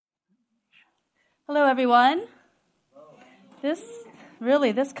Hello, everyone. This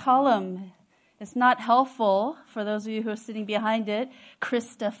column is not helpful for those of you who are sitting behind it.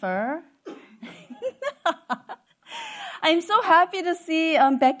 Christopher. I'm so happy to see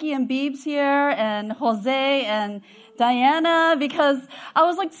Becky and Beebs here, and Jose and Diana, because I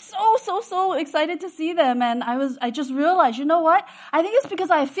was like so excited to see them, and I just realized, you know what? I think it's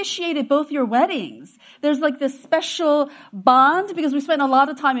because I officiated both your weddings. There's like this special bond because we spent a lot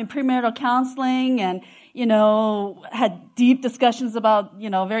of time in premarital counseling and, had deep discussions about,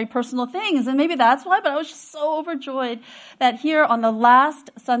 very personal things. And maybe that's why, but I was just so overjoyed that here on the last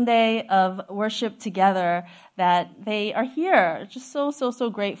Sunday of worship together, that they are here. Just so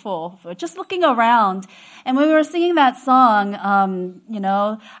grateful for just looking around. And when we were singing that song,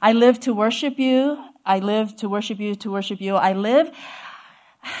 I live to worship you. I live to worship you, to worship you. It's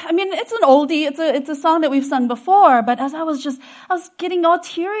an oldie. It's a song that we've sung before, but as I was getting all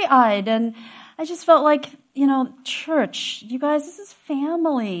teary-eyed, and I just felt like, church, you guys, this is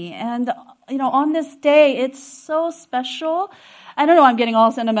family. And, on this day, it's so special. I don't know, I'm getting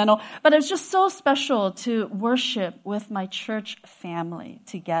all sentimental, but it's just so special to worship with my church family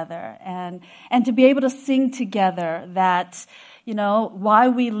together and to be able to sing together that, why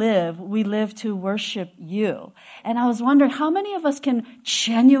we live to worship you. And I was wondering, how many of us can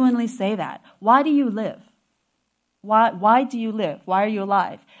genuinely say that? Why do you live? Why do you live? Why are you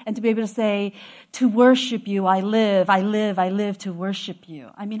alive? And to be able to say, to worship you, I live to worship you.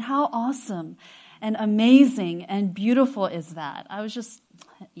 I mean, how awesome and amazing and beautiful is that?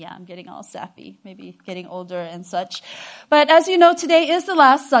 I'm getting all sappy, maybe getting older and such. But as you know, today is the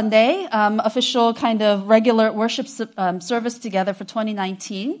last Sunday, official kind of regular worship service together for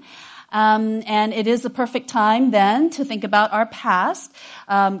 2019. And it is the perfect time then to think about our past.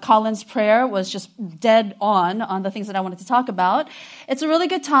 Colin's prayer was just dead on the things that I wanted to talk about. It's a really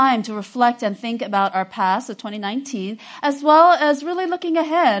good time to reflect and think about our past of 2019, as well as really looking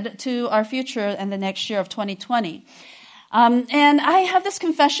ahead to our future and the next year of 2020. And I have this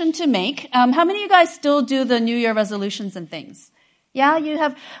confession to make. How many of you guys still do the New Year resolutions and things? Yeah, you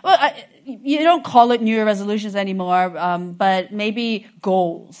have. Well, you don't call it New Year resolutions anymore, but maybe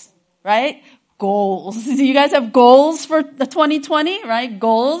goals. Right? Goals. Do you guys have goals for the 2020, right?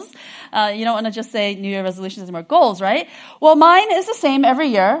 Goals. You don't want to just say New Year resolutions anymore. Goals, right? Well, mine is the same every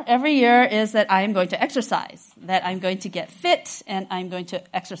year. Every year is that I am going to exercise, that I'm going to get fit, and I'm going to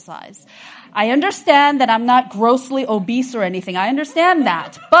exercise. I understand that I'm not grossly obese or anything. I understand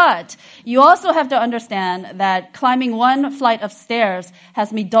that. But you also have to understand that climbing one flight of stairs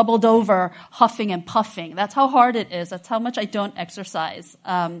has me doubled over, huffing and puffing. That's how hard it is. That's how much I don't exercise.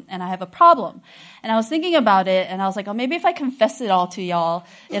 And I have a problem. And I was thinking about it, and I was like, oh, maybe if I confess it all to y'all,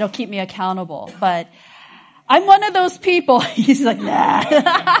 it'll keep me accountable. But I'm one of those people. He's like, nah.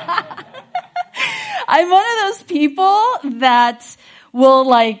 I'm one of those people that will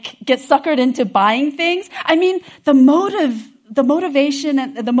get suckered into buying things. I mean, the motivation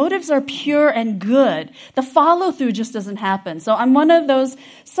and the motives are pure and good. The follow through just doesn't happen. So I'm one of those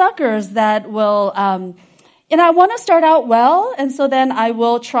suckers that will, and I want to start out well. And so then I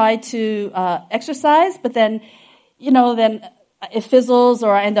will try to, exercise, but then, then it fizzles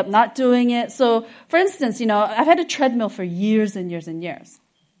or I end up not doing it. So for instance, I've had a treadmill for years and years and years.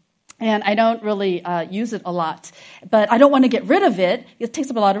 And I don't really use it a lot. But I don't want to get rid of it. It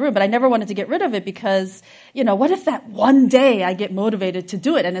takes up a lot of room, but I never wanted to get rid of it because, what if that one day I get motivated to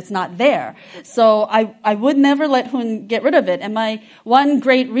do it and it's not there? So I would never let Hun get rid of it. And my one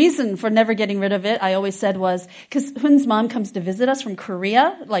great reason for never getting rid of it, I always said, was because Hun's mom comes to visit us from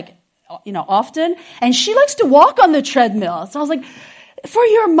Korea, often. And she likes to walk on the treadmill. So I was like, for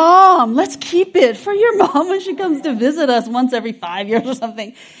your mom, let's keep it for your mom when she comes to visit us once every 5 years or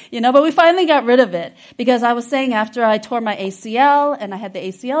something, but we finally got rid of it because I was saying after I tore my ACL and I had the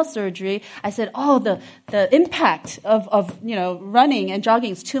ACL surgery, I said, the impact of running and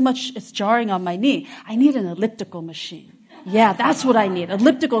jogging is too much. It's jarring on my knee. I need an elliptical machine. Yeah, that's what I need.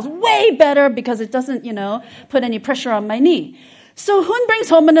 Elliptical is way better because it doesn't, put any pressure on my knee. So Hun brings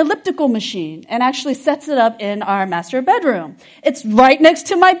home an elliptical machine and actually sets it up in our master bedroom. It's right next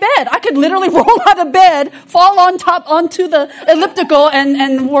to my bed. I could literally roll out of bed, fall on top onto the elliptical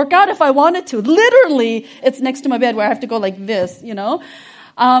and work out if I wanted to. Literally, it's next to my bed where I have to go like this,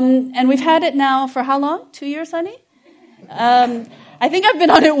 And we've had it now for how long? 2 years, honey? I think I've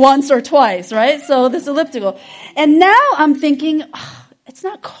been on it once or twice, right? So this elliptical. And now I'm thinking, it's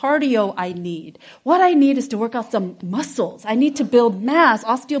not cardio I need. What I need is to work out some muscles. I need to build mass,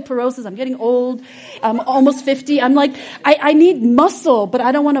 osteoporosis. I'm getting old. I'm almost 50. I'm like, I need muscle, but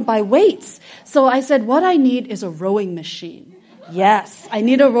I don't want to buy weights. So I said, what I need is a rowing machine. Yes, I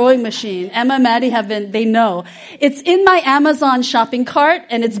need a rowing machine. Emma and Maddie they know. It's in my Amazon shopping cart,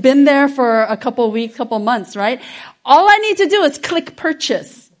 and it's been there for a couple weeks, couple months, right? All I need to do is click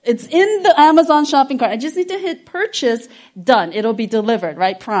purchase. It's in the Amazon shopping cart. I just need to hit purchase, done. It'll be delivered,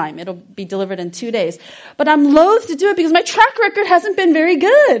 right? Prime. It'll be delivered in 2 days. But I'm loath to do it because my track record hasn't been very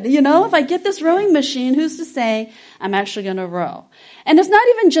good. If I get this rowing machine, who's to say I'm actually going to row? And it's not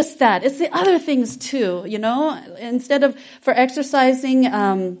even just that. It's the other things too, Instead of, for exercising,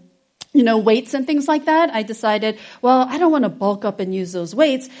 weights and things like that, I decided, well, I don't want to bulk up and use those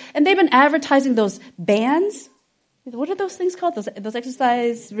weights. And they've been advertising those bands. What are those things called? Those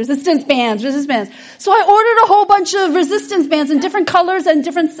exercise resistance bands. So I ordered a whole bunch of resistance bands in different colors and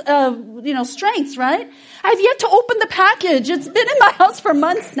different, strengths, right? I've yet to open the package. It's been in my house for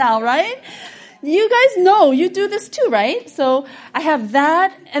months now, right? You guys know you do this too, right? So I have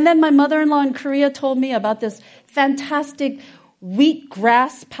that. And then my mother-in-law in Korea told me about this fantastic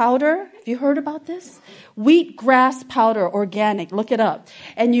wheatgrass powder. Have you heard about this? Wheatgrass powder, organic. Look it up.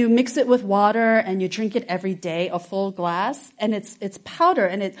 And you mix it with water and you drink it every day, a full glass. And it's powder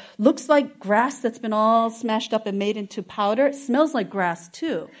and it looks like grass that's been all smashed up and made into powder. It smells like grass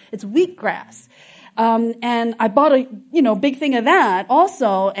too. It's wheatgrass. And I bought a, big thing of that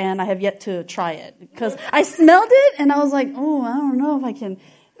also, and I have yet to try it because I smelled it and I was like, oh, I don't know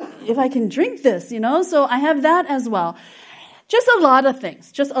if I can drink this, so I have that as well. Just a lot of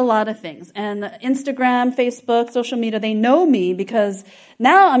things. And Instagram, Facebook, social media, they know me because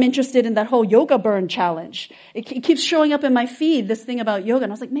now I'm interested in that whole yoga burn challenge. It keeps showing up in my feed, this thing about yoga.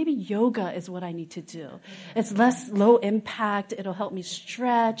 And I was like, maybe yoga is what I need to do. It's low impact. It'll help me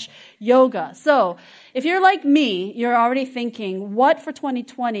stretch. Yoga. So if you're like me, you're already thinking, what for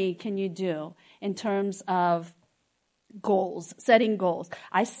 2020 can you do in terms of goals, setting goals?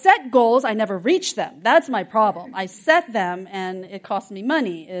 I set goals, I never reach them. That's my problem. I set them and it costs me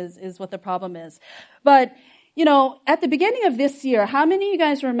money is what the problem is. But, at the beginning of this year, how many of you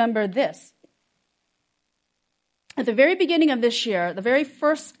guys remember this? At the very beginning of this year, the very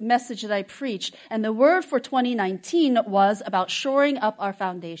first message that I preached, and the word for 2019 was about shoring up our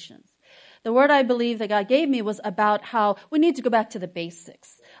foundations. The word I believe that God gave me was about how we need to go back to the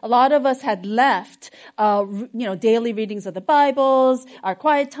basics. A lot of us had left, daily readings of the Bibles, our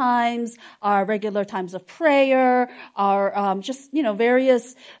quiet times, our regular times of prayer, our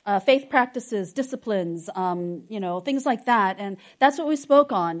various faith practices, disciplines, things like that. And that's what we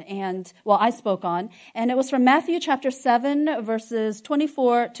spoke on. I spoke on. And it was from Matthew chapter 7, verses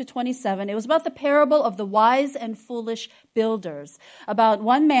 24 to 27. It was about the parable of the wise and foolish builders, about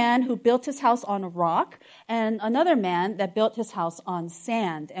one man who built his house on a rock and another man that built his house on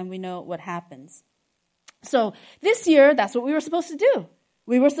sand. And we know what happens. So this year, that's what we were supposed to do.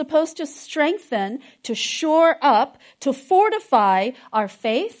 We were supposed to strengthen, to shore up, to fortify our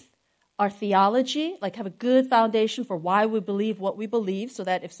faith, our theology, like have a good foundation for why we believe what we believe so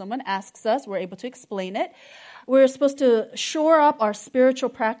that if someone asks us, we're able to explain it. We're supposed to shore up our spiritual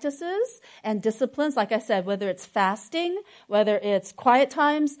practices and disciplines, like I said, whether it's fasting, whether it's quiet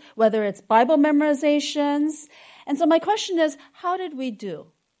times, whether it's Bible memorizations. And so my question is, how did we do?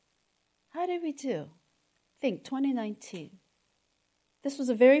 How did we do? Think, 2019. This was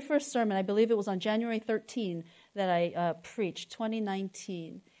the very first sermon. I believe it was on January 13 that I preached,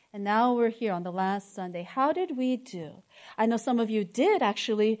 2019. And now we're here on the last Sunday. How did we do? I know some of you did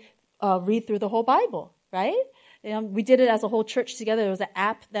actually read through the whole Bible, right? We did it as a whole church together. There was an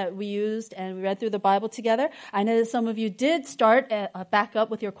app that we used, and we read through the Bible together. I know that some of you did start back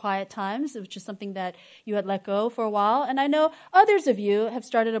up with your quiet times, which is something that you had let go for a while. And I know others of you have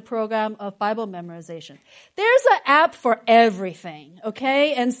started a program of Bible memorization. There's an app for everything,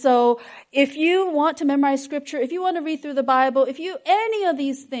 okay? And so if you want to memorize Scripture, if you want to read through the Bible, any of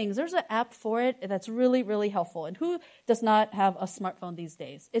these things, there's an app for it that's really, really helpful. And who does not have a smartphone these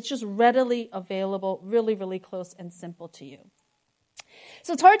days? It's just readily available, really, really close and simple to you.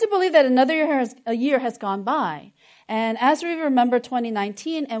 So it's hard to believe that another year has gone by. And as we remember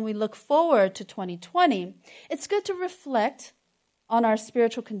 2019 and we look forward to 2020, it's good to reflect on our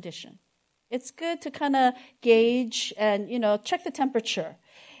spiritual condition. It's good to kind of gauge and, check the temperature.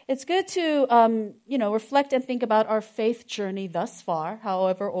 It's good to, reflect and think about our faith journey thus far,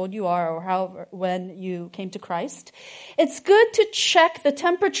 however old you are or when you came to Christ. It's good to check the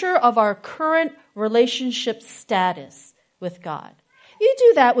temperature of our current relationship status with God. You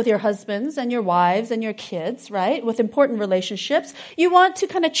do that with your husbands and your wives and your kids, right? With important relationships. You want to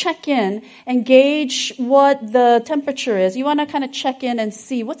kind of check in and gauge what the temperature is. You want to kind of check in and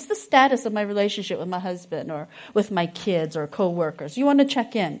see what's the status of my relationship with my husband or with my kids or coworkers. You want to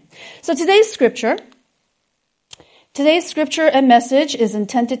check in. So today's scripture Today's scripture and message is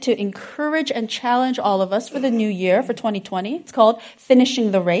intended to encourage and challenge all of us for the new year, for 2020. It's called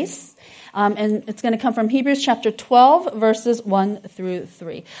Finishing the Race. And it's going to come from Hebrews chapter 12, verses 1 through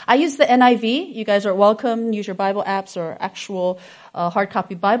 3. I use the NIV. You guys are welcome. Use your Bible apps or actual hard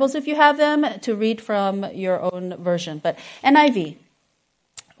copy Bibles if you have them to read from your own version. But NIV.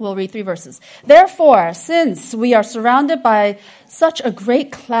 We'll read 3 verses. Therefore, since we are surrounded by such a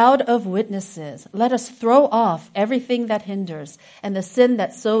great cloud of witnesses, let us throw off everything that hinders and the sin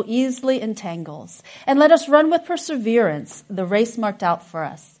that so easily entangles. And let us run with perseverance the race marked out for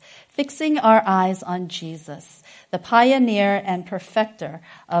us, fixing our eyes on Jesus, the pioneer and perfecter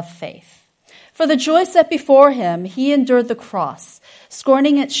of faith. For the joy set before him, he endured the cross,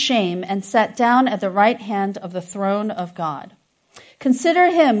 scorning its shame, and sat down at the right hand of the throne of God. Consider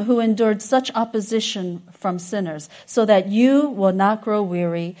him who endured such opposition from sinners, so that you will not grow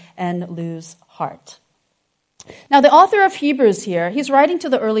weary and lose heart. Now, the author of Hebrews here, he's writing to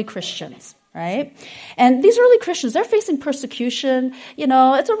the early Christians, right? And these early Christians, they're facing persecution. You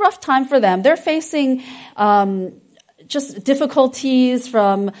know, it's a rough time for them. They're facing just difficulties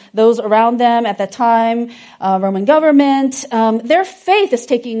from those around them at that time, Roman government. Their faith is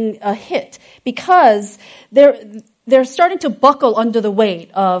taking a hit because they're starting to buckle under the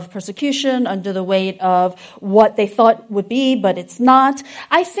weight of persecution, under the weight of what they thought would be, but it's not.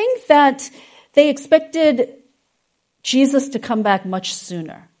 I think that they expected Jesus to come back much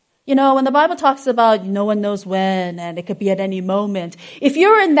sooner. You know, when the Bible talks about no one knows when and it could be at any moment, if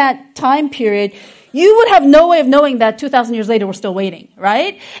you're in that time period, you would have no way of knowing that 2,000 years later we're still waiting,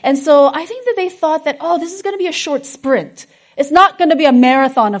 right? And so I think that they thought that, this is going to be a short sprint. It's not going to be a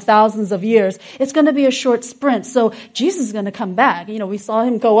marathon of thousands of years. It's going to be a short sprint. So Jesus is going to come back. You know, we saw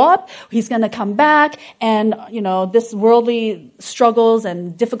him go up. He's going to come back. And, this worldly struggles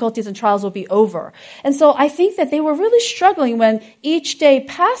and difficulties and trials will be over. And so I think that they were really struggling when each day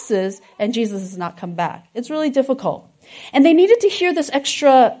passes and Jesus has not come back. It's really difficult. And they needed to hear this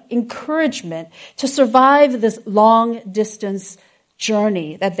extra encouragement to survive this long distance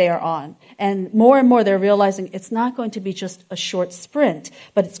journey that they are on. And more they're realizing it's not going to be just a short sprint,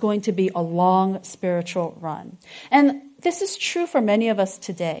 but it's going to be a long spiritual run. And this is true for many of us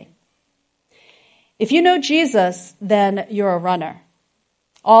today. If you know Jesus, then you're a runner.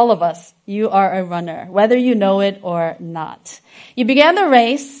 All of us, you are a runner, whether you know it or not. You began the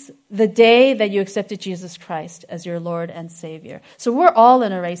race the day that you accepted Jesus Christ as your Lord and Savior. So we're all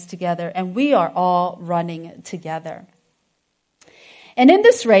in a race together, and we are all running together. And in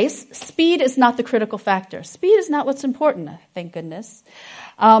this race, speed is not the critical factor. Speed is not what's important, thank goodness.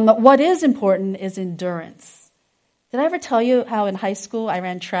 What is important is endurance. Did I ever tell you how in high school I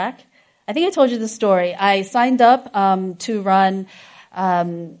ran track? I think I told you the story. I signed up to run,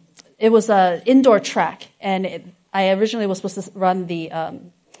 it was an indoor track, and I originally was supposed to run the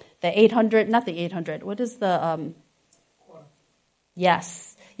 800, not the 800, what is the,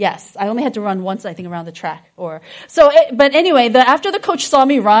 Yes, I only had to run once, I think, around the track. But anyway, after the coach saw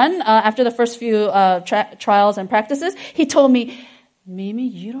me run, after the first few trials and practices, he told me, Mimi,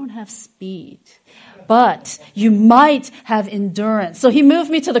 you don't have speed, but you might have endurance. So he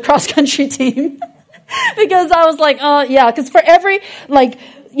moved me to the cross-country team because I was like, because for every,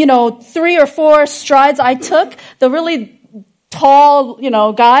 3 or 4 strides I took, the really tall,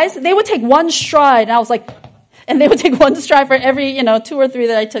 guys, they would take one stride, and I was like, and they would take one stride for every, 2 or 3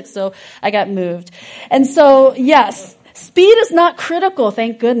 that I took, so I got moved. And so, yes, speed is not critical,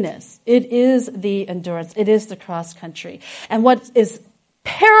 thank goodness. It is the endurance. It is the cross country. And what is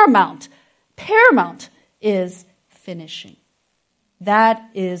paramount is finishing. That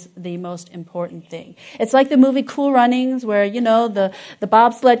is the most important thing. It's like the movie Cool Runnings where, the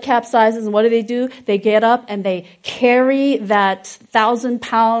bobsled capsizes, and what do? They get up and they carry that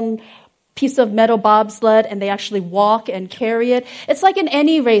 1,000-pound piece of metal bobsled, and they actually walk and carry it. It's like in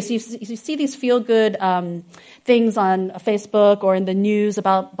any race. You see these feel-good things on Facebook or in the news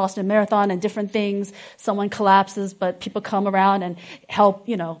about Boston Marathon and different things. Someone collapses, but people come around and help,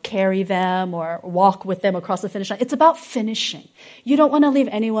 carry them or walk with them across the finish line. It's about finishing. You don't want to leave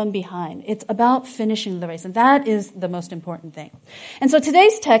anyone behind. It's about finishing the race, and that is the most important thing. And so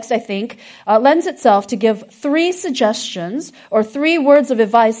today's text, I think, lends itself to give 3 suggestions or 3 words of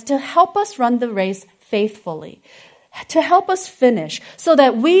advice to help us run the race faithfully, to help us finish, so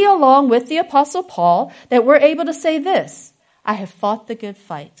that we, along with the Apostle Paul, that we're able to say this: I have fought the good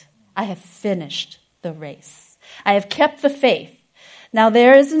fight. I have finished the race. I have kept the faith. Now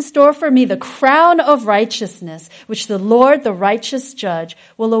there is in store for me the crown of righteousness, which the Lord, the righteous judge,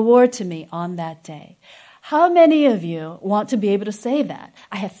 will award to me on that day. How many of you want to be able to say that?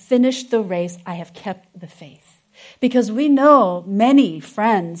 I have finished the race. I have kept the faith. Because we know many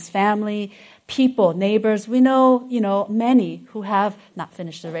friends, family, people, neighbors, we know, many who have not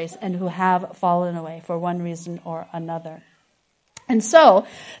finished the race and who have fallen away for one reason or another. And so,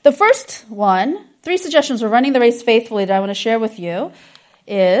 the first one, 3 suggestions for running the race faithfully that I want to share with you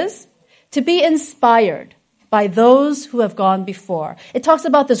is to be inspired by those who have gone before. It talks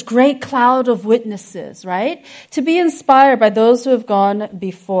about this great cloud of witnesses, right? To be inspired by those who have gone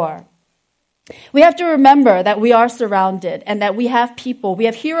before. We have to remember that we are surrounded and that we have people. We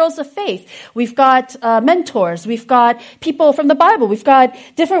have heroes of faith. We've got mentors. We've got people from the Bible. We've got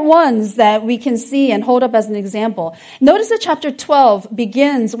different ones that we can see and hold up as an example. Notice that chapter 12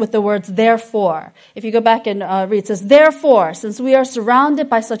 begins with the words, therefore. If you go back and read, it says, therefore, since we are surrounded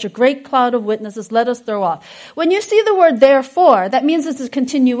by such a great cloud of witnesses, let us throw off. When you see the word therefore, that means it's a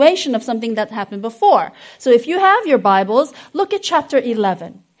continuation of something that happened before. So if you have your Bibles, look at chapter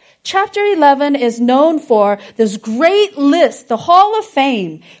 11. Chapter 11 is known for this great list, the Hall of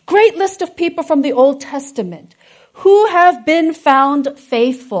Fame, great list of people from the Old Testament who have been found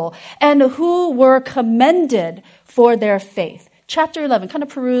faithful and who were commended for their faith. Chapter 11, kind of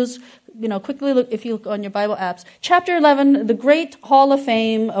peruse, quickly look if you look on your Bible apps. Chapter 11, the great Hall of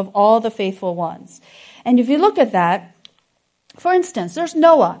Fame of all the faithful ones. And if you look at that, for instance, there's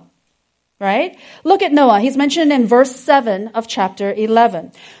Noah. Right? Look at Noah. He's mentioned in verse 7 of chapter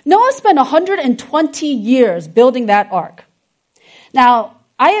 11. Noah spent 120 years building that ark. Now,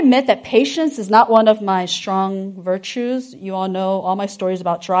 I admit that patience is not one of my strong virtues. You all know all my stories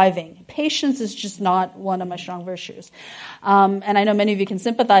about driving. Patience is just not one of my strong virtues. And I know many of you can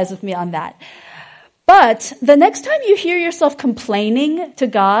sympathize with me on that. But the next time you hear yourself complaining to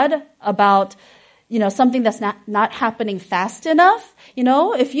God about something that's not happening fast enough,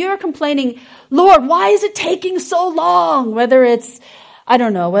 if you're complaining, Lord, why is it taking so long? Whether it's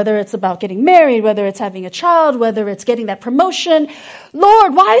about getting married, whether it's having a child, whether it's getting that promotion.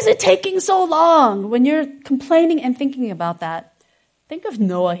 Lord, why is it taking so long? When you're complaining and thinking about that, think of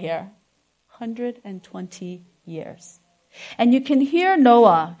Noah here, 120 years. And you can hear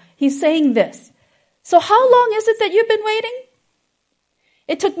Noah, he's saying this. So how long is it that you've been waiting?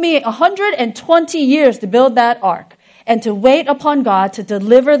 It took me 120 years to build that ark and to wait upon God to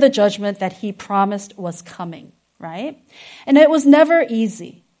deliver the judgment that he promised was coming, right? And it was never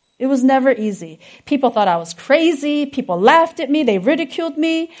easy. It was never easy. People thought I was crazy. People laughed at me. They ridiculed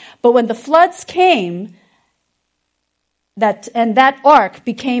me. But when the floods came, that ark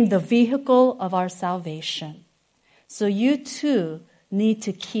became the vehicle of our salvation. So you too need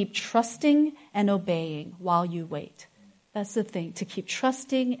to keep trusting and obeying while you wait. That's the thing, to keep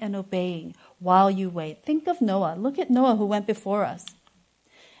trusting and obeying while you wait. Think of Noah. Look at Noah who went before us.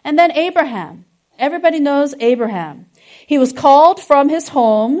 And then Abraham. Everybody knows Abraham. He was called from his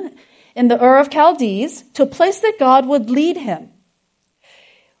home in the Ur of Chaldees to a place that God would lead him.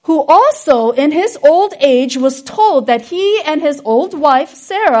 Who also in his old age was told that he and his old wife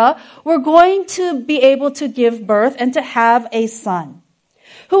Sarah were going to be able to give birth and to have a son.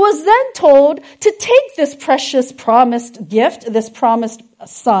 Who was then told to take this precious promised gift, this promised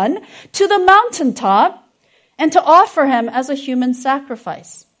son, to the mountaintop and to offer him as a human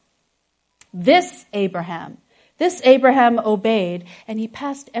sacrifice. This Abraham obeyed, and he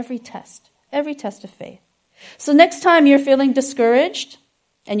passed every test of faith. So next time you're feeling discouraged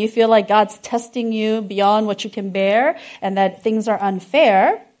and you feel like God's testing you beyond what you can bear and that things are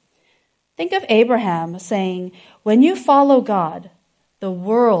unfair, think of Abraham saying, when you follow God, the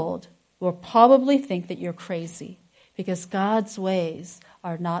world will probably think that you're crazy because God's ways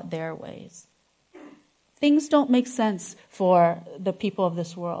are not their ways. Things don't make sense for the people of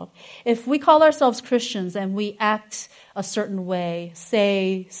this world. If we call ourselves Christians and we act a certain way,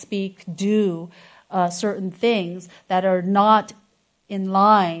 say, speak, do certain things that are not in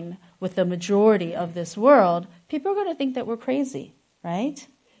line with the majority of this world, people are going to think that we're crazy, right?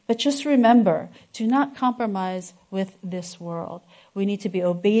 But just remember, do not compromise with this world. We need to be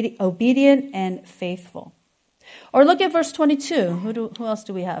obedient and faithful. Or look at verse 22. Who else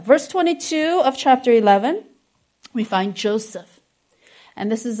do we have? Verse 22 of chapter 11, we find Joseph. And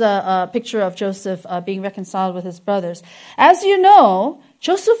this is a picture of Joseph being reconciled with his brothers. As you know,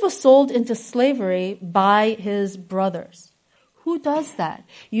 Joseph was sold into slavery by his brothers. Who does that?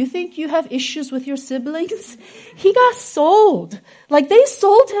 You think you have issues with your siblings? He got sold. Like they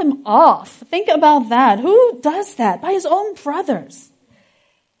sold him off. Think about that. Who does that? By his own brothers.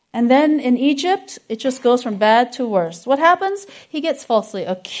 And then in Egypt, it just goes from bad to worse. What happens? He gets falsely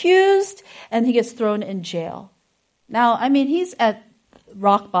accused and he gets thrown in jail. Now, he's at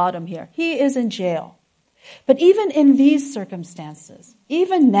rock bottom here. He is in jail. But even in these circumstances,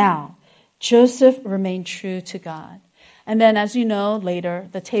 even now, Joseph remained true to God. And then, as you know, later,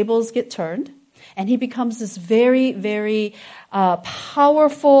 the tables get turned, and he becomes this very, very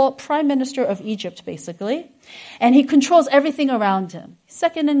powerful prime minister of Egypt, basically. And he controls everything around him.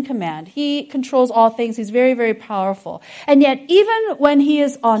 Second in command. He controls all things. He's very, very powerful. And yet, even when he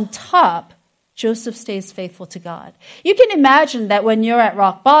is on top, Joseph stays faithful to God. You can imagine that when you're at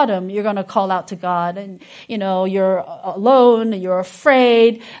rock bottom, you're going to call out to God, and you're alone, you're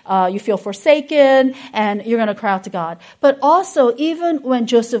afraid, you feel forsaken, and you're going to cry out to God. But also, even when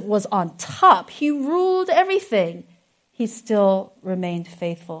Joseph was on top, he ruled everything. He still remained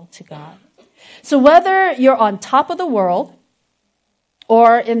faithful to God. So whether you're on top of the world,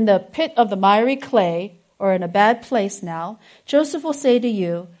 or in the pit of the miry clay, or in a bad place now, Joseph will say to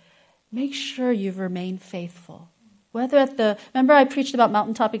you, make sure you remain faithful. Remember I preached about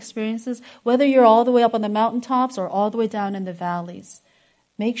mountaintop experiences? Whether you're all the way up on the mountaintops or all the way down in the valleys,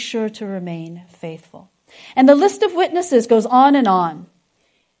 make sure to remain faithful. And the list of witnesses goes on and on.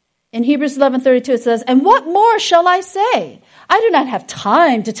 In Hebrews 11:32 it says, and what more shall I say? I do not have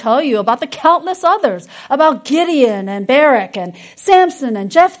time to tell you about the countless others, about Gideon and Barak and Samson and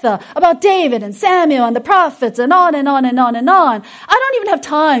Jephthah, about David and Samuel and the prophets, and on and on and on and on. I don't even have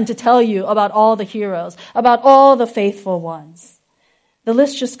time to tell you about all the heroes, about all the faithful ones. The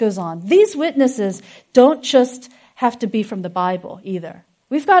list just goes on. These witnesses don't just have to be from the Bible either.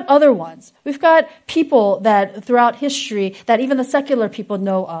 We've got other ones. We've got people that throughout history that even the secular people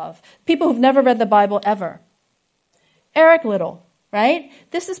know of. People who've never read the Bible ever. Eric Liddell, right?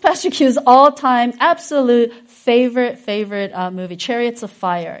 This is Pastor Q's all-time absolute favorite movie, Chariots of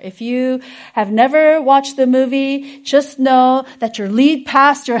Fire. If you have never watched the movie, just know that your lead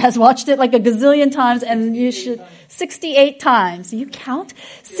pastor has watched it like a gazillion times, and you should 68 times. You count?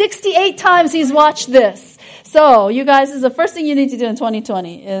 68 times he's watched this. So, you guys, this is the first thing you need to do in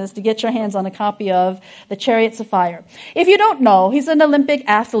 2020 is to get your hands on a copy of the Chariots of Fire. If you don't know, he's an Olympic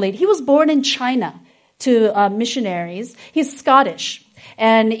athlete. He was born in China to missionaries. He's Scottish.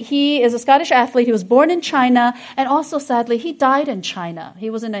 And he is a Scottish athlete. He was born in China. And also, sadly, he died in China. He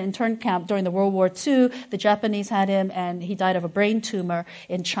was in an intern camp during the World War II. The Japanese had him, and he died of a brain tumor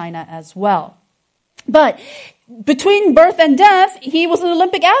in China as well. But between birth and death, he was an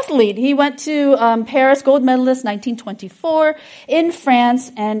Olympic athlete. He went to Paris, gold medalist, 1924, in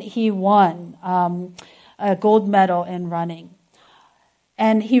France, and he won a gold medal in running.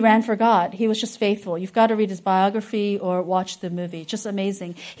 And he ran for God. He was just faithful. You've got to read his biography or watch the movie. Just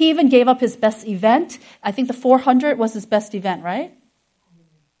amazing. He even gave up his best event. I think the 400 was his best event, right?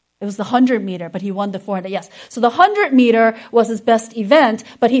 It was the 100 meter, but he won the 400. Yes. So the 100 meter was his best event,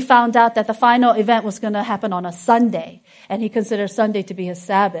 but he found out that the final event was going to happen on a Sunday. And he considered Sunday to be his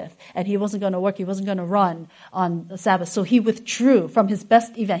Sabbath. And he wasn't going to work. He wasn't going to run on the Sabbath. So he withdrew from his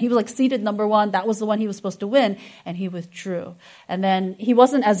best event. He was like seeded number one. That was the one he was supposed to win. And he withdrew. And then he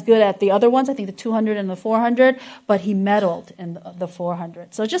wasn't as good at the other ones, I think the 200 and the 400, but he medaled in the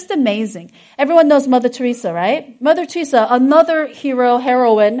 400. So just amazing. Everyone knows Mother Teresa, right? Mother Teresa, another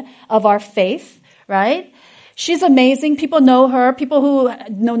heroine of our faith, right? She's amazing. People know her. People who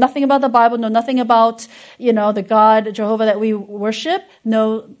know nothing about the Bible, know nothing about, the God, Jehovah that we worship,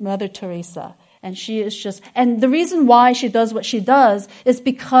 know Mother Teresa. And she is and the reason why she does what she does is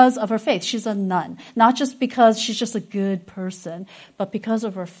because of her faith. She's a nun. Not just because she's just a good person, but because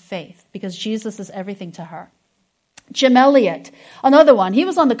of her faith. Because Jesus is everything to her. Jim Elliot, another one. He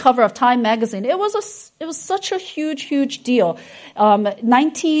was on the cover of Time magazine. It was such a huge deal.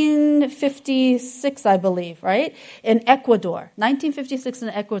 1956, I believe, right? In Ecuador. 1956 in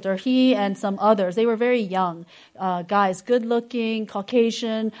Ecuador. He and some others, they were very young guys, good looking,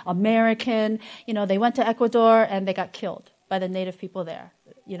 Caucasian, American. They went to Ecuador and they got killed by the native people there.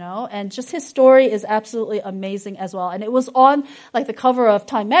 And just his story is absolutely amazing as well. And it was on like the cover of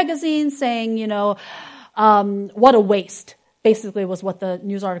Time magazine saying, what a waste, basically was what the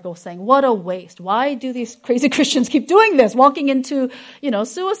news article was saying. What a waste. Why do these crazy Christians keep doing this, walking into,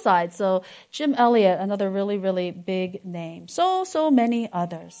 suicide? So Jim Elliot, another really, really big name. So many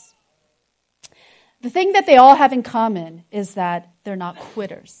others. The thing that they all have in common is that they're not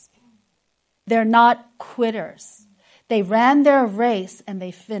quitters. They're not quitters. They ran their race and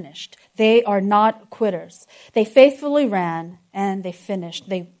they finished. They are not quitters. They faithfully ran and they finished.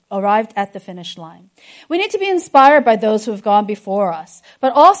 They arrived at the finish line. We need to be inspired by those who have gone before us.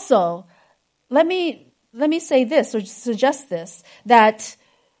 But also, let me say this, or suggest this, that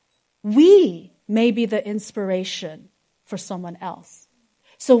we may be the inspiration for someone else.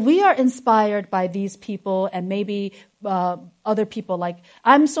 So we are inspired by these people and maybe other people. Like,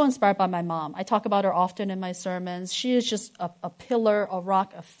 I'm so inspired by my mom. I talk about her often in my sermons. She is just a pillar, a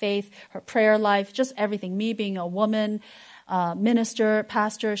rock of faith, her prayer life, just everything. Me being a woman, minister,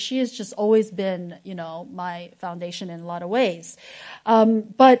 pastor, she has just always been, my foundation in a lot of ways.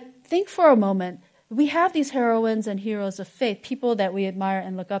 But think for a moment, we have these heroines and heroes of faith, people that we admire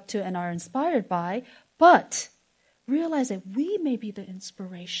and look up to and are inspired by, but realize that we may be the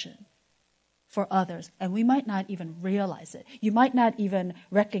inspiration for others, and we might not even realize it. You might not even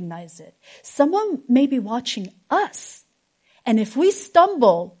recognize it. Someone may be watching us, and if we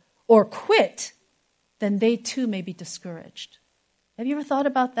stumble or quit, then they too may be discouraged. Have you ever thought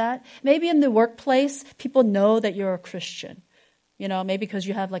about that? Maybe in the workplace, people know that you're a Christian. Maybe because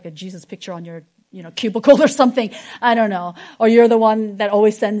you have like a Jesus picture on your cubicle or something. I don't know. Or you're the one that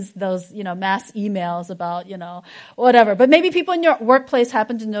always sends those, mass emails about, whatever. But maybe people in your workplace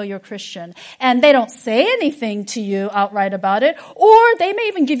happen to know you're Christian and they don't say anything to you outright about it, or they may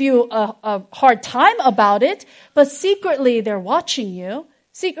even give you a hard time about it, but secretly they're watching you,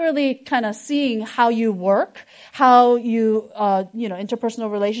 secretly kind of seeing how you work, how you, interpersonal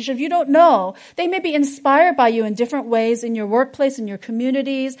relationships. You don't know. They may be inspired by you in different ways in your workplace, in your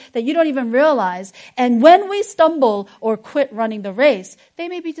communities that you don't even realize. And when we stumble or quit running the race, they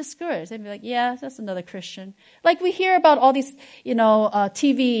may be discouraged. They may be like, yeah, that's another Christian. Like we hear about all these,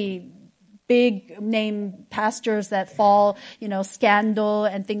 TV big name pastors that fall, scandal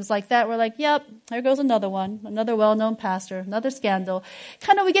and things like that. We're like, yep, there goes another one, another well-known pastor, another scandal.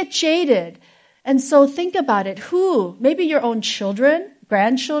 Kind of we get jaded. And so think about it. Who? Maybe your own children,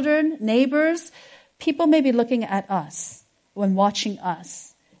 grandchildren, neighbors. People may be looking at us when watching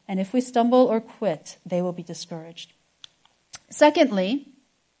us. And if we stumble or quit, they will be discouraged. Secondly,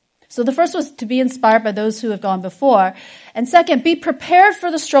 so the first was to be inspired by those who have gone before. And second, be prepared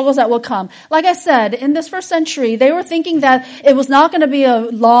for the struggles that will come. Like I said, in this first century, they were thinking that it was not going to be a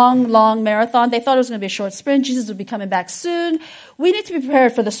long, long marathon. They thought it was going to be a short sprint. Jesus would be coming back soon. We need to be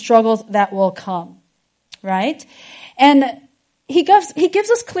prepared for the struggles that will come, right? And he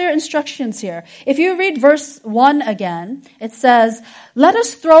gives us clear instructions here. If you read verse 1 again, it says, let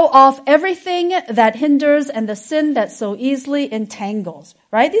us throw off everything that hinders and the sin that so easily entangles.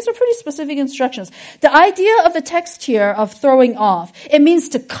 Right? These are pretty specific instructions. The idea of the text here of throwing off, it means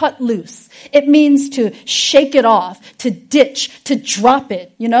to cut loose. It means to shake it off, to ditch, to drop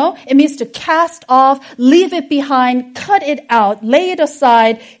it, It means to cast off, leave it behind, cut it out, lay it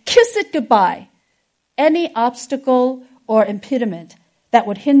aside, kiss it goodbye. Any obstacle or impediment that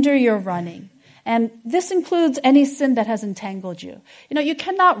would hinder your running. And this includes any sin that has entangled you. You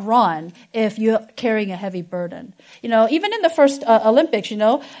cannot run if you're carrying a heavy burden. Even in the first Olympics,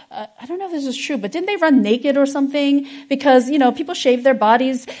 I don't know if this is true, but didn't they run naked or something? Because, people shave their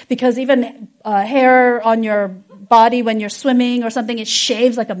bodies because even hair on your body when you're swimming or something, it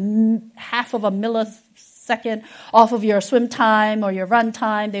shaves like half of a millisecond off of your swim time or your run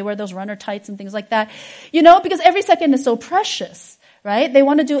time. They wear those runner tights and things like that. Because every second is so precious. Right? They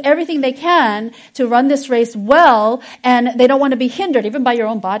want to do everything they can to run this race well, and they don't want to be hindered even by your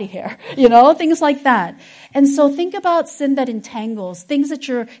own body hair, things like that. And so think about sin that entangles, things that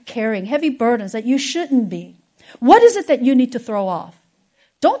you're carrying, heavy burdens that you shouldn't be. What is it that you need to throw off?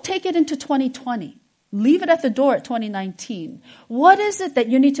 Don't take it into 2020. Leave it at the door at 2019. What is it that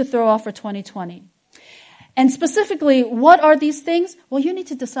you need to throw off for 2020? And specifically, what are these things? Well, you need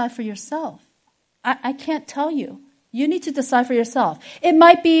to decide for yourself. I can't tell you. You need to decide for yourself. It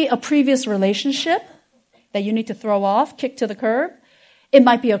might be a previous relationship that you need to throw off, kick to the curb. It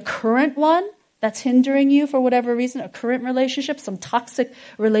might be a current one that's hindering you for whatever reason, a current relationship, some toxic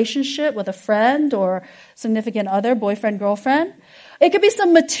relationship with a friend or significant other, boyfriend, girlfriend. It could be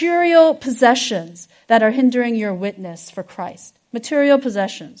some material possessions that are hindering your witness for Christ. Material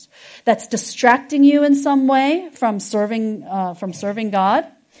possessions that's distracting you in some way from serving God.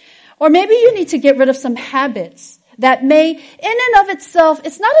 Or maybe you need to get rid of some habits that may, in and of itself,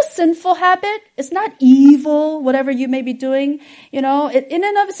 it's not a sinful habit. It's not evil, whatever you may be doing. In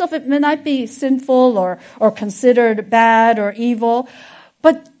and of itself, it may not be sinful or considered bad or evil.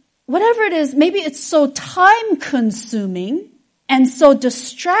 But whatever it is, maybe it's so time-consuming and so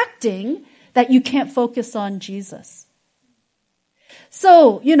distracting that you can't focus on Jesus.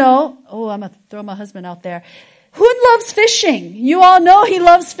 So, I'm going to throw my husband out there. Who loves fishing? You all know he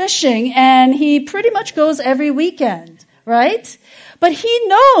loves fishing, and he pretty much goes every weekend, right? But he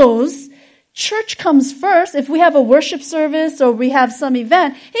knows church comes first. If we have a worship service or we have some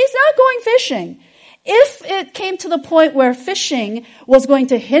event, he's not going fishing. If it came to the point where fishing was going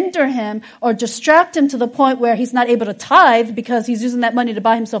to hinder him or distract him to the point where he's not able to tithe because he's using that money to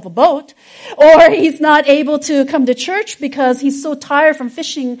buy himself a boat, or he's not able to come to church because he's so tired from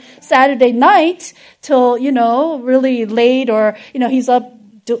fishing Saturday night till, really late, or, he's up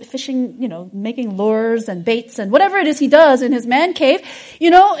fishing, making lures and baits and whatever it is he does in his man cave,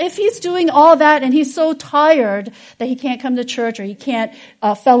 if he's doing all that and he's so tired that he can't come to church or he can't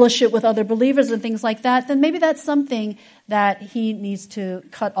fellowship with other believers and things like that, then maybe that's something that he needs to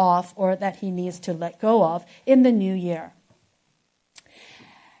cut off or that he needs to let go of in the new year.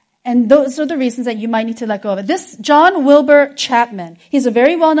 And those are the reasons that you might need to let go of it. This John Wilbur Chapman, he's a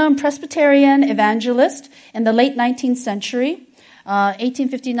very well-known Presbyterian evangelist in the late 19th century.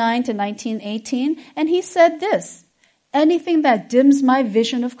 1859 to 1918, and he said this: anything that dims my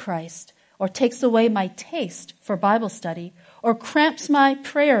vision of Christ or takes away my taste for Bible study or cramps my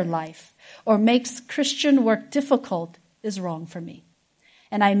prayer life or makes Christian work difficult is wrong for me.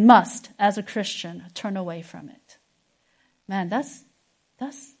 And I must, as a Christian, turn away from it. Man, that's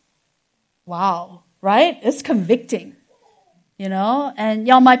wow, right? It's convicting. And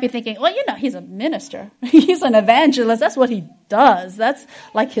y'all might be thinking, well, he's a minister. He's an evangelist. That's what he does. That's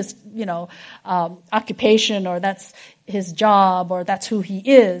like his, occupation, or that's his job, or that's who he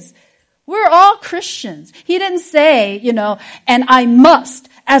is. We're all Christians. He didn't say, and I must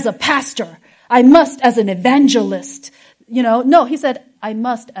as a pastor. I must as an evangelist. No, he said, I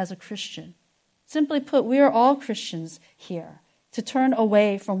must as a Christian. Simply put, we are all Christians here to turn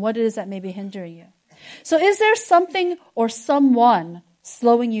away from what it is that may be hindering you. So is there something or someone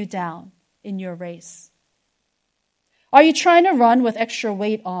slowing you down in your race? Are you trying to run with extra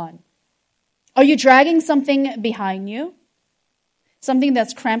weight on? Are you dragging something behind you? Something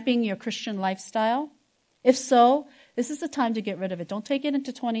that's cramping your Christian lifestyle? If so, this is the time to get rid of it. Don't take it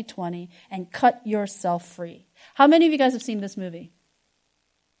into 2020 and cut yourself free. How many of you guys have seen this movie?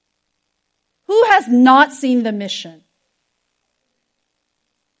 Who has not seen The Mission?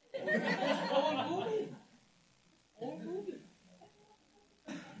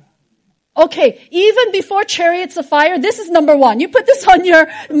 Okay, even before Chariots of Fire, this is number one. You put this on your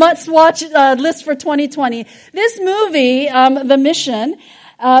must-watch list for 2020. This movie, The Mission,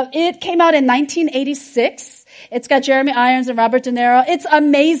 it came out in 1986. It's got Jeremy Irons and Robert De Niro. It's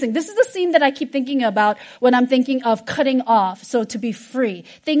amazing. This is the scene that I keep thinking about when I'm thinking of cutting off, so to be free.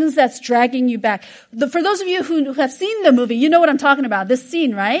 Things that's dragging you back. For those of you who have seen the movie, you know what I'm talking about. This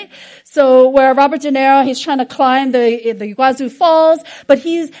scene, right? So where Robert De Niro, he's trying to climb the Iguazu Falls, but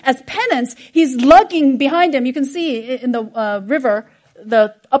he's, as penance, he's lugging behind him. You can see in the river,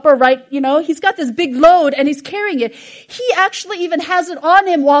 the upper right, he's got this big load and he's carrying it. He actually even has it on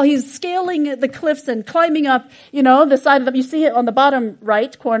him while he's scaling the cliffs and climbing up, the side of them. You see it on the bottom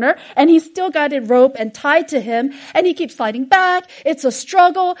right corner, and he's still got it rope and tied to him, and he keeps sliding back. It's a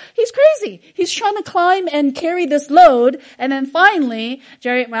struggle. He's crazy. He's trying to climb and carry this load, and then finally,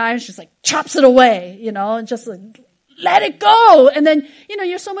 Jerry Irons just chops it away, and just let it go. And then,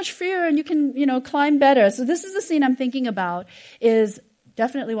 you're so much freer and you can, climb better. So this is the scene I'm thinking about, is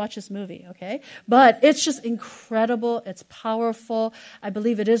definitely watch this movie, okay? But it's just incredible. It's powerful. I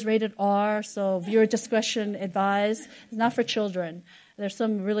believe it is rated R, so viewer discretion advised. It's not for children. There's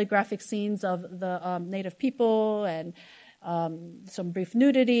some really graphic scenes of the native people and some brief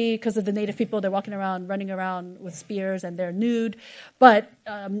nudity because of the native people. They're walking around, running around with spears, and they're nude. But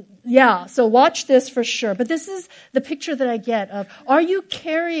so watch this for sure. But this is the picture that I get of, are you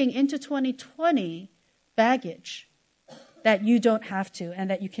carrying into 2020 baggage that you don't have to and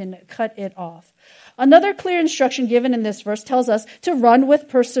that you can cut it off? Another clear instruction given in this verse tells us to run with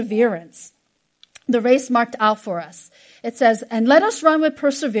perseverance. The race marked out for us. It says, and let us run with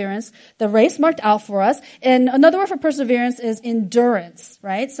perseverance, the race marked out for us. And another word for perseverance is endurance,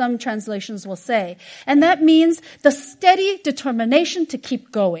 right? Some translations will say. And that means the steady determination to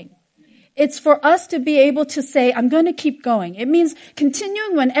keep going. It's for us to be able to say, I'm going to keep going. It means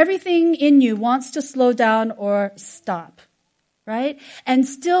continuing when everything in you wants to slow down or stop, right? And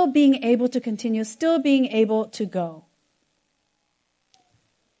still being able to continue, still being able to go.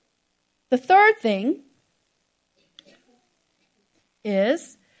 The third thing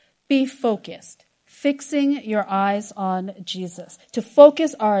is be focused, fixing your eyes on Jesus, to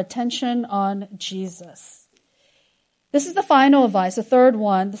focus our attention on Jesus. This is the final advice, the third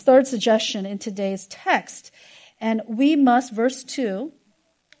one, the third suggestion in today's text. And we must, verse 2,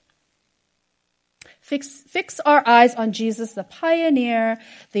 fix our eyes on Jesus, the pioneer,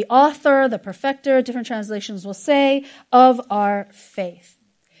 the author, the perfecter, different translations will say, of our faith.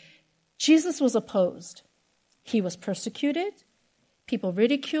 Jesus was opposed. He was persecuted. People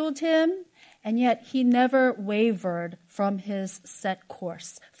ridiculed him. And yet he never wavered from his set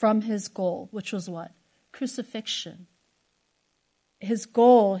course, from his goal, which was what? Crucifixion. His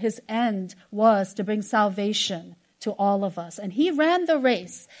goal, his end was to bring salvation to all of us. And he ran the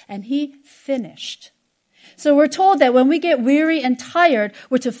race and he finished. So we're told that when we get weary and tired,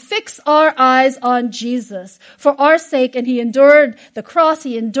 we're to fix our eyes on Jesus for our sake. And he endured the cross,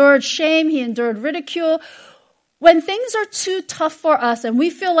 he endured shame, he endured ridicule. When things are too tough for us and we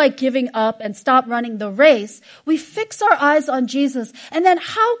feel like giving up and stop running the race, we fix our eyes on Jesus. And then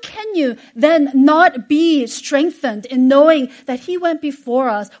how can you then not be strengthened in knowing that he went before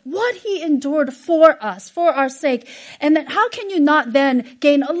us, what he endured for us, for our sake? And then how can you not then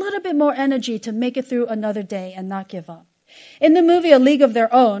gain a little bit more energy to make it through another day and not give up? In the movie A League of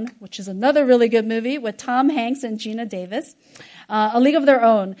Their Own, which is another really good movie with Tom Hanks and Gina Davis, A League of Their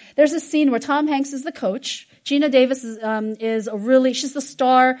Own, there's a scene where Tom Hanks is the coach. Gina Davis she's the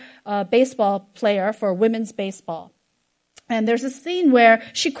star baseball player for women's baseball. And there's a scene where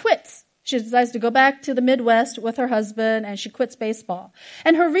she quits. She decides to go back to the Midwest with her husband and she quits baseball.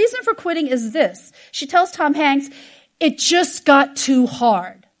 And her reason for quitting is this. She tells Tom Hanks, it just got too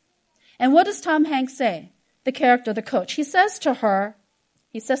hard. And what does Tom Hanks say? The character, the coach. He says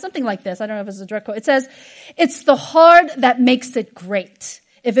something like this. I don't know if it's a direct quote. It says, it's the hard that makes it great.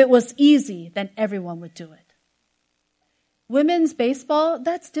 If it was easy, then everyone would do it. Women's baseball,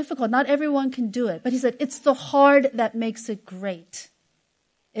 that's difficult. Not everyone can do it. But he said, it's the hard that makes it great.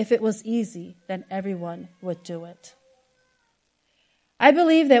 If it was easy, then everyone would do it. I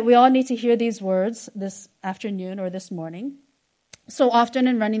believe that we all need to hear these words this afternoon or this morning. So often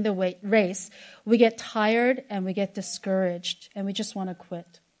in running the race, we get tired and we get discouraged and we just want to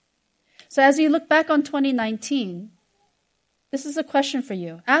quit. So as you look back on 2019, this is a question for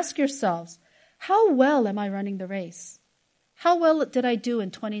you. Ask yourselves, how well am I running the race? How well did I do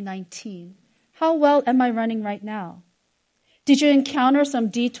in 2019? How well am I running right now? Did you encounter some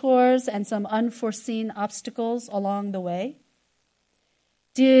detours and some unforeseen obstacles along the way?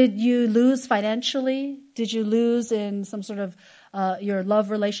 Did you lose financially? Did you lose in some sort of your love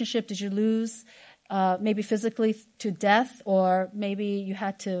relationship? Did you lose maybe physically to death? Or maybe you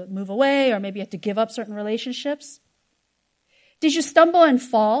had to move away, or maybe you had to give up certain relationships? Did you stumble and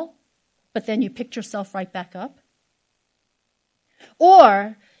fall, but then you picked yourself right back up?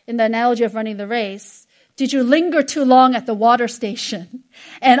 Or, in the analogy of running the race, did you linger too long at the water station?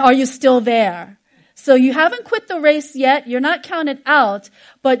 And are you still there? So you haven't quit the race yet, you're not counted out,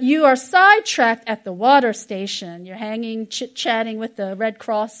 but you are sidetracked at the water station. You're hanging, chit-chatting with the Red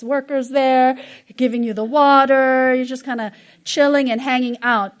Cross workers there, giving you the water, you're just kind of chilling and hanging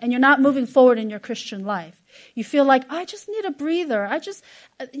out, and you're not moving forward in your Christian life. You feel like, I just need a breather.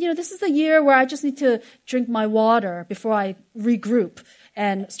 This is the year where I just need to drink my water before I regroup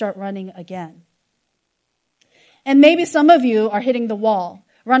and start running again. And maybe some of you are hitting the wall.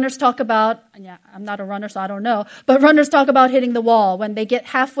 Runners talk about, I'm not a runner, so I don't know, but runners talk about hitting the wall. When they get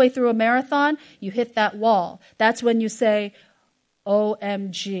halfway through a marathon, you hit that wall. That's when you say,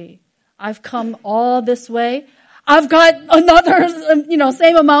 OMG, I've come all this way. I've got another,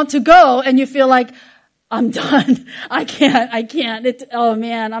 same amount to go, and you feel like, I'm done. I can't. Oh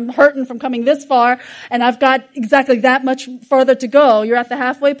man, I'm hurting from coming this far, and I've got exactly that much further to go. You're at the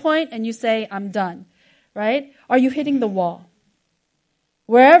halfway point, and you say, I'm done. Right? Are you hitting the wall?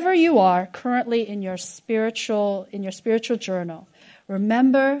 Wherever you are currently in your spiritual journal,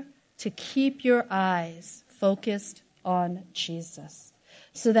 remember to keep your eyes focused on Jesus,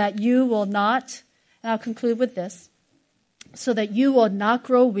 so that you will not, and I'll conclude with this, so that you will not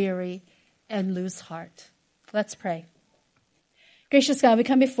grow weary and lose heart. Let's pray. Gracious God, we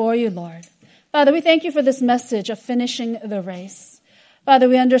come before you, Lord. Father, we thank you for this message of finishing the race. Father,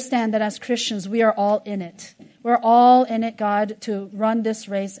 we understand that as Christians, we are all in it. We're all in it, God, to run this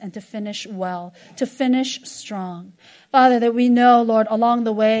race and to finish well, to finish strong. Father, that we know, Lord, along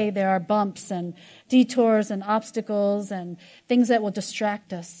the way there are bumps and detours and obstacles and things that will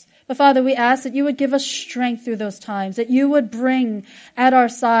distract us. But Father, we ask that you would give us strength through those times, that you would bring at our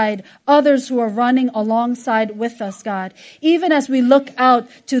side others who are running alongside with us, God. Even as we look out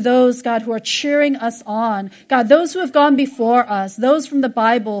to those, God, who are cheering us on. God, those who have gone before us, those from the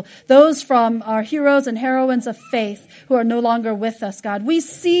Bible, those from our heroes and heroines of faith who are no longer with us, God. We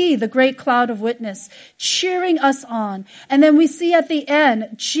see the great cloud of witness cheering us on. And then we see at the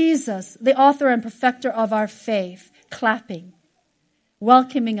end, Jesus, the author and perfecter of our faith, clapping,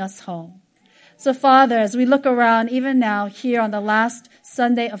 welcoming us home. So Father, as we look around even now here on the last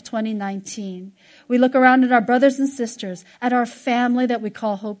Sunday of 2019, we look around at our brothers and sisters, at our family that we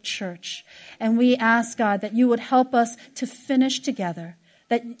call Hope Church, and we ask, God, that you would help us to finish together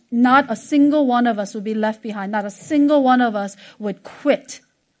that not a single one of us would be left behind. Not a single one of us would quit.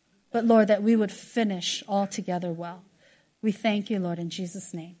 But Lord, that we would finish all together well. We thank you, Lord, in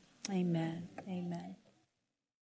Jesus' name. Amen. Amen.